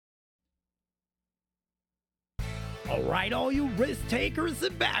All right, all you risk takers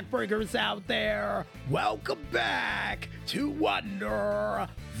and backbreakers out there, welcome back to Under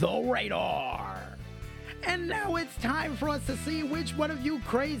the Radar. And now it's time for us to see which one of you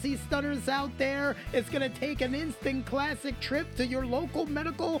crazy stunners out there is going to take an instant classic trip to your local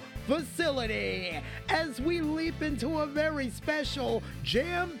medical facility as we leap into a very special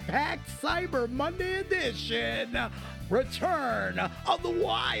jam-packed Cyber Monday edition. Return of the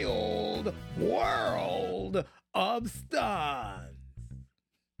Wild World of Stunts.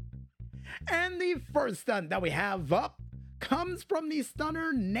 And the first stunt that we have up comes from the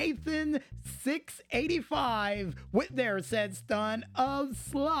stunner Nathan 685 with their said stunt of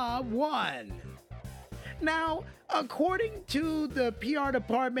Slav 1. Now, according to the PR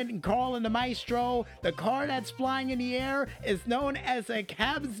department and Carl and the Maestro, the car that's flying in the air is known as a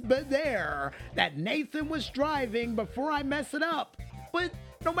Cabsbadair that Nathan was driving before I mess it up. But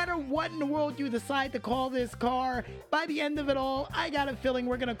no matter what in the world you decide to call this car, by the end of it all, I got a feeling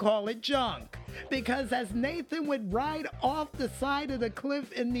we're gonna call it junk. Because as Nathan would ride off the side of the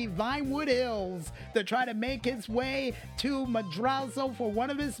cliff in the Vinewood Hills to try to make his way to Madrazo for one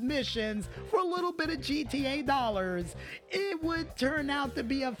of his missions for a little bit of GTA dollars, it would turn out to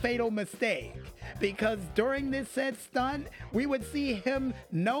be a fatal mistake. Because during this said stunt, we would see him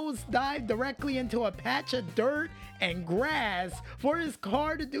nosedive directly into a patch of dirt and grass for his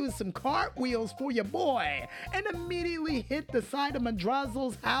car to do some cartwheels for your boy and immediately hit the side of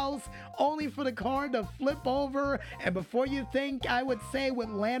Madrazo's house only for the car to flip over, and before you think, I would say would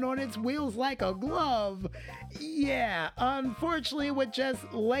land on its wheels like a glove. Yeah, unfortunately it would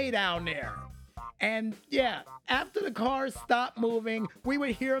just lay down there. And yeah, after the car stopped moving, we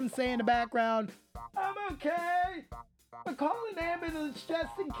would hear him say in the background, "I'm okay. I'm calling an ambulance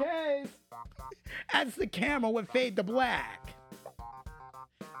just in case," as the camera would fade to black.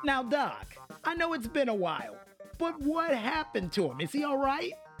 Now, Doc, I know it's been a while, but what happened to him? Is he all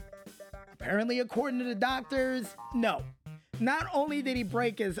right? Apparently, according to the doctors, no. Not only did he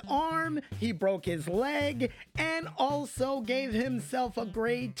break his arm, he broke his leg, and also gave himself a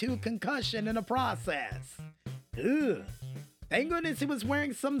grade 2 concussion in the process. Ugh. Thank goodness he was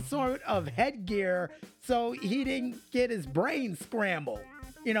wearing some sort of headgear so he didn't get his brain scrambled,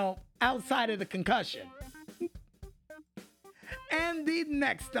 outside of the concussion. And the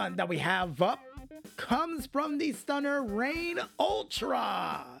next stunt that we have up comes from the stunner Rain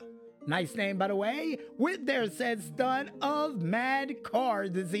Ultra. Nice name, by the way, with their said stunt of Mad Car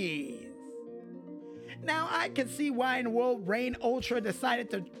Disease. Now, I can see why in the world Rain Ultra decided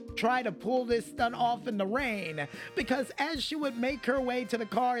to try to pull this stunt off in the rain, because as she would make her way to the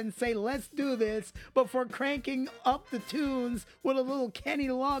car and say, "Let's do this," before cranking up the tunes with a little Kenny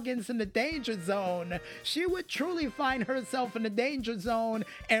Loggins in the danger zone, she would truly find herself in the danger zone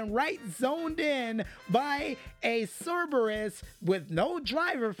and right zoned in by a Cerberus with no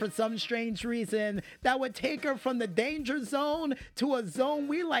driver for some strange reason that would take her from the danger zone to a zone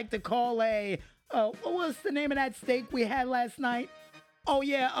we like to call what was the name of that steak we had last night? Oh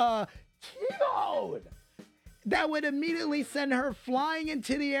yeah, T-bone! That would immediately send her flying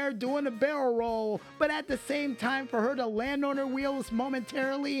into the air doing a barrel roll, but at the same time for her to land on her wheels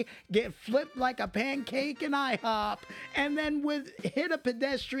momentarily, get flipped like a pancake in IHOP, and then would hit a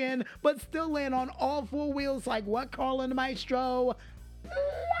pedestrian, but still land on all four wheels like what, Carl and the Maestro?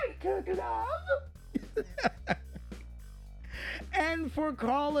 Like it up! And for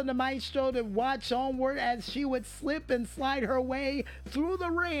Carl and the Maestro to watch onward as she would slip and slide her way through the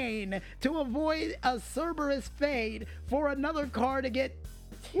rain to avoid a Cerberus fate for another car to get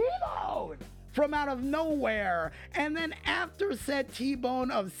T-boned from out of nowhere. And then after said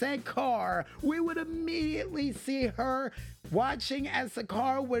T-bone of said car, we would immediately see her watching as the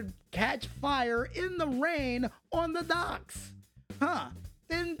car would catch fire in the rain on the docks.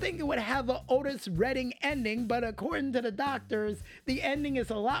 Didn't think it would have a Otis Redding ending, but according to the doctors, the ending is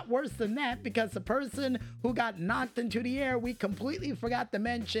a lot worse than that because the person who got knocked into the air, we completely forgot to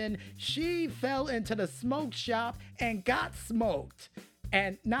mention, she fell into the smoke shop and got smoked.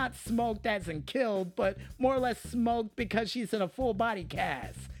 And not smoked as in killed, but more or less smoked because she's in a full body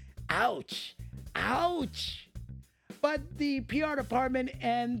cast. Ouch. Ouch. But the PR department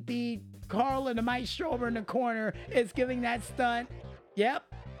and the Carl and the Maestro over in the corner is giving that stunt, yep,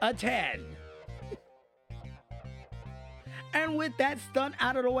 a 10. And with that stunt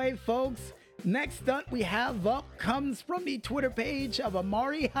out of the way, folks, next stunt we have up comes from the Twitter page of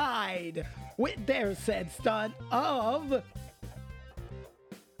Amari Hyde with their said stunt of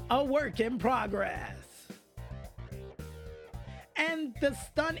a work in progress. And the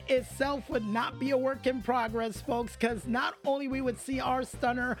stunt itself would not be a work in progress, folks, because not only we would see our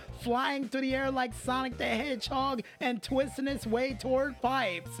stunner flying through the air like Sonic the Hedgehog and twisting his way toward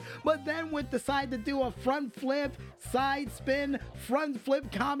pipes, but then would decide to do a front flip, side spin, front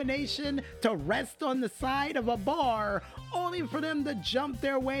flip combination to rest on the side of a bar, only for them to jump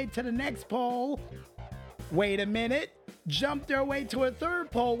their way to the next pole. Wait a minute. Jump their way to a third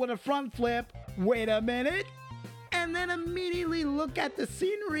pole with a front flip. Wait a minute. And then immediately look at the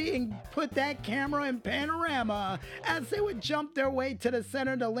scenery and put that camera in panorama as they would jump their way to the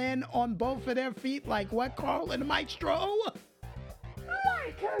center to land on both of their feet like what, Carl and the Maestro?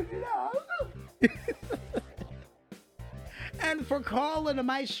 Like a glove. And for Carl and the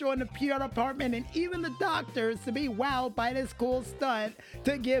Maestro and the PR department and even the doctors to be wowed by this cool stunt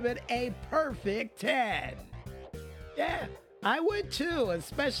to give it a perfect 10. Yeah. I would too,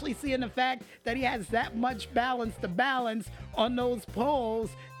 especially seeing the fact that he has that much balance to balance on those poles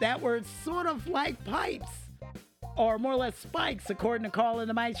that were sort of like pipes, or more or less spikes, according to Carl and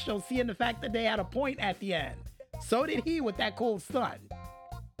the Maestro, seeing the fact that they had a point at the end. So did he with that cool stunt.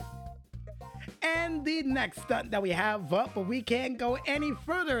 And the next stunt that we have up, but we can't go any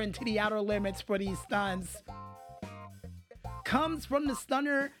further into the outer limits for these stunts, comes from the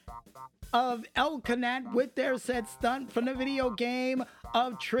stunner of El Canat with their said stunt from the video game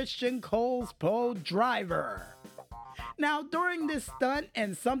of Tristan Cole's Pro Driver. Now, during this stunt,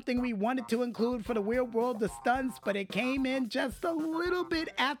 and something we wanted to include for the Weird World of Stunts, but it came in just a little bit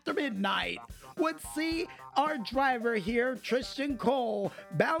after midnight, would see our driver here, Tristan Cole,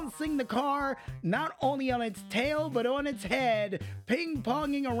 bouncing the car not only on its tail but on its head,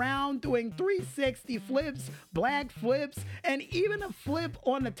 ping-ponging around, doing 360 flips, black flips, and even a flip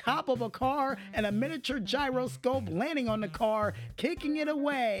on the top of a car and a miniature gyroscope landing on the car, kicking it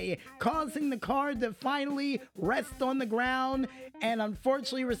away, causing the car to finally rest on the ground and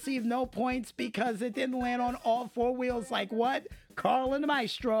unfortunately receive no points because it didn't land on all four wheels like what? Carl and the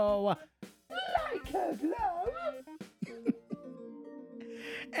Maestro. Like a glove.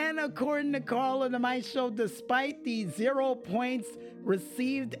 And according to Carl and the Maestro, despite the 0 points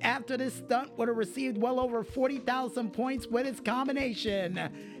received after this stunt, would have received well over 40,000 points with its combination.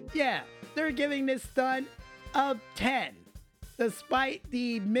 Yeah, they're giving this stunt a 10, despite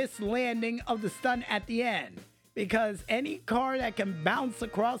the mislanding of the stunt at the end. Because any car that can bounce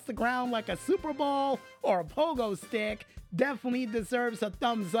across the ground like a Super Ball or a pogo stick definitely deserves a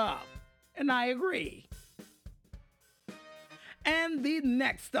thumbs up. And I agree. And the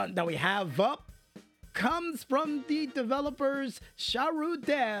next stunt that we have up comes from the developers Sharu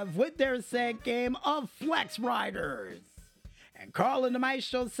Dev with their said game of Flex Riders. And Carl and the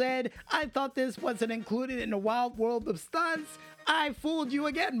Maestro said, I thought this wasn't included in the Wild World of Stunts. I fooled you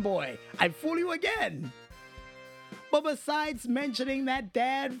again, boy. I fooled you again. But besides mentioning that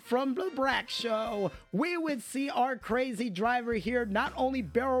dad from the Brack Show, we would see our crazy driver here not only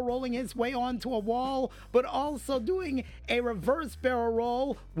barrel rolling his way onto a wall, but also doing a reverse barrel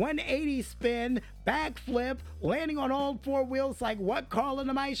roll, 180 spin, backflip, landing on all four wheels like what, Carl and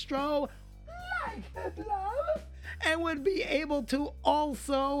the Maestro? Like a glove. And would be able to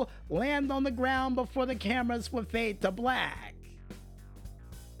also land on the ground before the cameras would fade to black.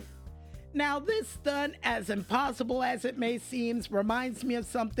 Now, this stunt, as impossible as it may seem, reminds me of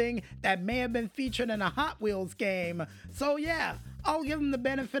something that may have been featured in a Hot Wheels game. So yeah, I'll give him the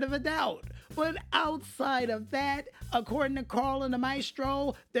benefit of a doubt. But outside of that, according to Carl and the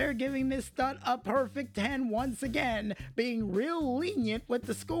Maestro, they're giving this stunt a perfect 10 once again, being real lenient with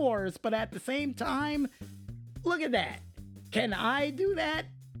the scores. But at the same time, look at that. Can I do that?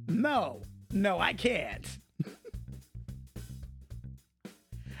 No, I can't.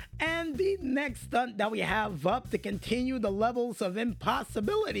 And the next stunt that we have up to continue the levels of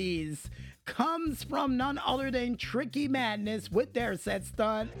impossibilities comes from none other than Tricky Madness with their set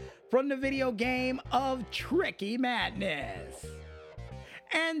stunt from the video game of Tricky Madness.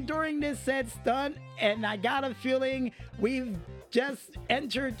 And during this set stunt, and I got a feeling we've just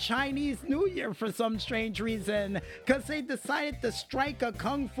entered Chinese New Year for some strange reason, because they decided to strike a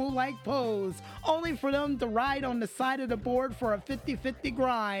kung fu like pose, only for them to ride on the side of the board for a 50-50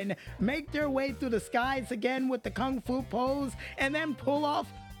 grind, make their way through the skies again with the kung fu pose, and then pull off,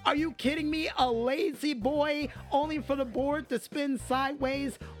 are you kidding me, a lazy boy, only for the board to spin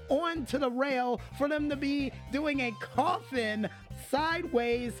sideways onto the rail for them to be doing a coffin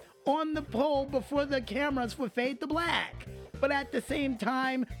sideways on the pole before the cameras would fade to black. But at the same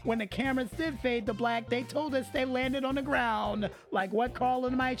time, when the cameras did fade to black, they told us they landed on the ground. Like what, Carl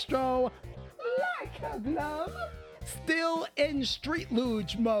and Maestro? Like a glove. Still in Street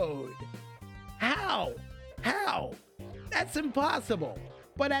Luge mode. How? That's impossible.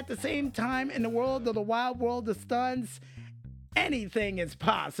 But at the same time, in the world of the wild world of stunts, anything is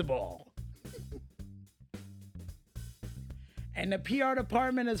possible. And the PR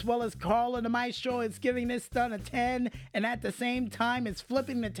department, as well as Carl and the Maestro, is giving this stunt a 10, and at the same time is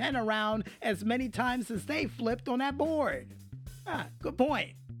flipping the 10 around as many times as they flipped on that board. Good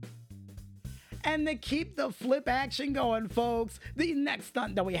point. And to keep the flip action going, folks, the next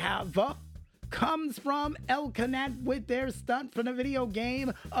stunt that we have up comes from El Canat with their stunt from the video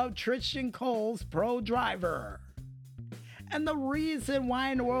game of Tristan Cole's Pro Driver. And the reason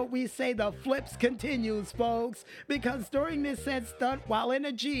why in the world we say the flips continues, folks, because during this said stunt, while in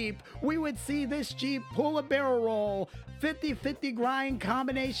a Jeep, we would see this Jeep pull a barrel roll, 50-50 grind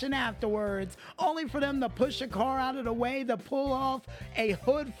combination afterwards, only for them to push a car out of the way to pull off a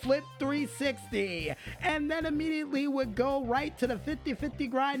hood flip 360, and then immediately would go right to the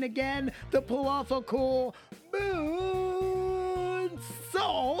 50-50 grind again to pull off a cool moonsault,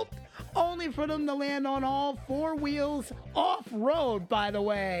 only for them to land on all four wheels off-road, by the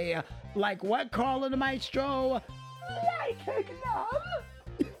way. Like what, Carl and the Maestro? Like a glove.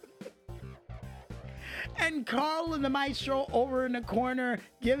 And Carl and the Maestro over in the corner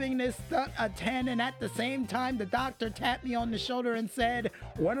giving this stunt a 10, and at the same time the doctor tapped me on the shoulder and said,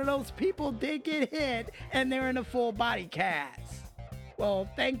 one of those people did get hit and they're in a full body cast. Well,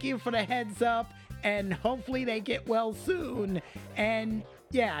 thank you for the heads up, and hopefully they get well soon. And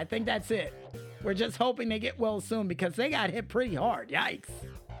yeah, I think that's it. We're just hoping they get well soon because they got hit pretty hard. Yikes.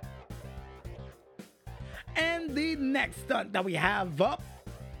 And the next stunt that we have up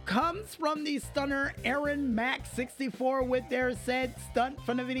comes from the stunner Aaron Max 64 with their said stunt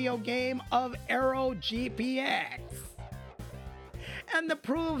from the video game of Aero GPX. And to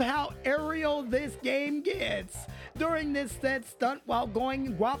prove how aerial this game gets, during this said stunt while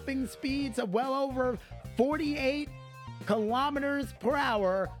going whopping speeds of well over 48 kilometers per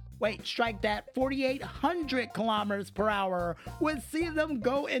hour, wait, strike that, 4,800 kilometers per hour, would see them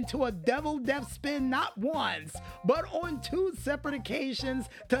go into a devil death spin not once, but on two separate occasions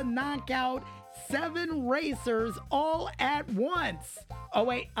to knock out 7 racers all at once. Oh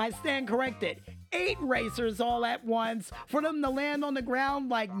wait, I stand corrected. 8 racers all at once for them to land on the ground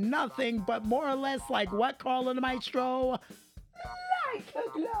like nothing, but more or less like what, Carl and the Maestro? Like a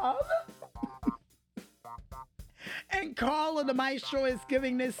glove. And Carl and the Maestro is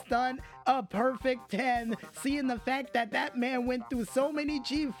giving this stunt a perfect 10, seeing the fact that that man went through so many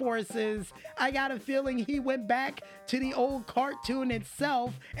G-forces. I got a feeling he went back to the old cartoon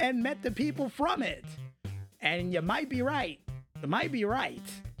itself and met the people from it. And you might be right. You might be right.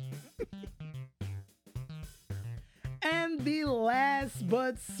 And the last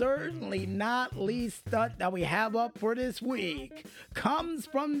but certainly not least stunt that we have up for this week comes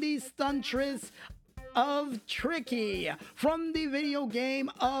from the stuntress of Tricky from the video game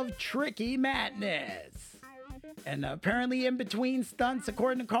of Tricky Madness. And apparently in between stunts,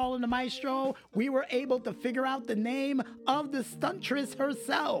 according to Carl and the Maestro, we were able to figure out the name of the stuntress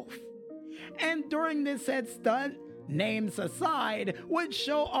herself. And during this said stunt, names aside, would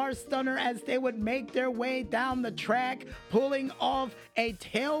show our stunner as they would make their way down the track, pulling off a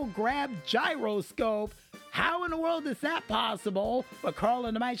tail grab gyroscope. How in the world is that possible? But Carl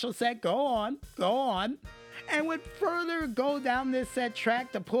and the Maestro said, go on, and would further go down this set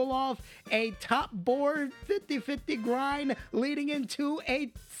track to pull off a top board 50-50 grind, leading into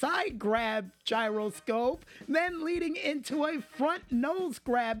a side grab gyroscope, then leading into a front nose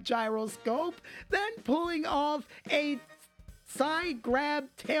grab gyroscope, then pulling off a side grab,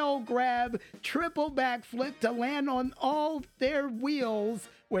 tail grab, triple backflip to land on all their wheels,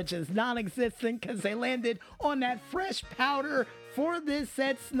 which is non-existent because they landed on that fresh powder for this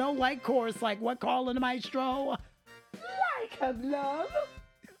said Snow White course, like what, Carl and the Maestro? Like a glove.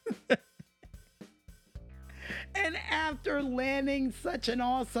 And after landing such an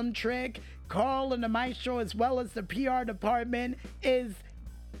awesome trick, Carl and the Maestro, as well as the PR department, is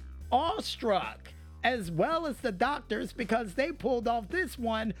awestruck, as well as the doctors, because they pulled off this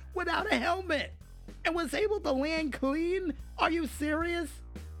one without a helmet and was able to land clean. Are you serious?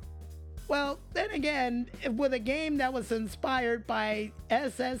 Well, then again, with a game that was inspired by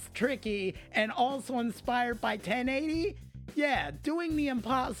SS Tricky and also inspired by 1080, yeah, doing the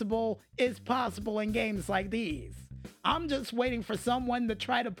impossible is possible in games like these. I'm just waiting for someone to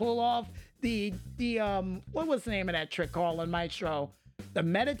try to pull off the what was the name of that trick, Carl and Maestro? The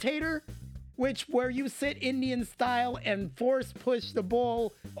Meditator? Which where you sit Indian style and force push the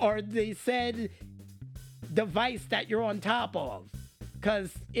bull or the said device that you're on top of.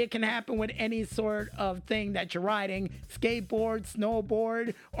 Because it can happen with any sort of thing that you're riding, skateboard,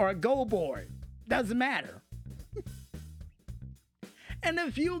 snowboard, or a go board. Doesn't matter. And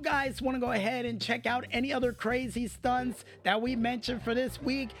if you guys want to go ahead and check out any other crazy stunts that we mentioned for this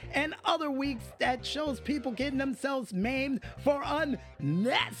week and other weeks that shows people getting themselves maimed for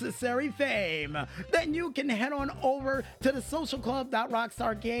unnecessary fame, then you can head on over to the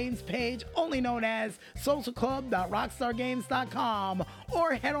socialclub.rockstargames page, only known as socialclub.rockstargames.com,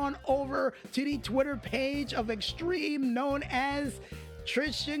 or head on over to the Twitter page of Extreme, known as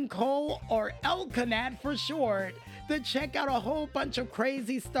Tristan Cole, or Elkanat for short, to check out a whole bunch of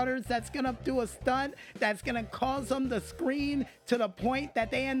crazy stunners that's gonna do a stunt that's gonna cause them to scream to the point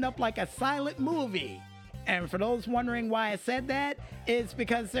that they end up like a silent movie. And for those wondering why I said that, it's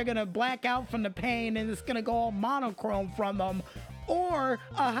because they're gonna black out from the pain and it's gonna go all monochrome from them, or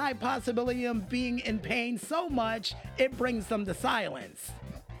a high possibility of being in pain so much it brings them to silence.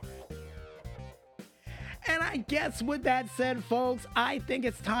 And I guess with that said, folks, I think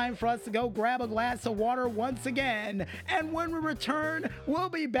it's time for us to go grab a glass of water once again. And when we return, we'll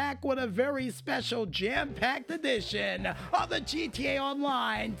be back with a very special jam-packed edition of the GTA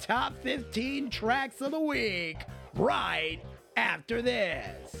Online Top 15 Tracks of the Week, right after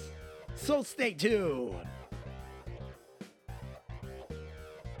this. So stay tuned.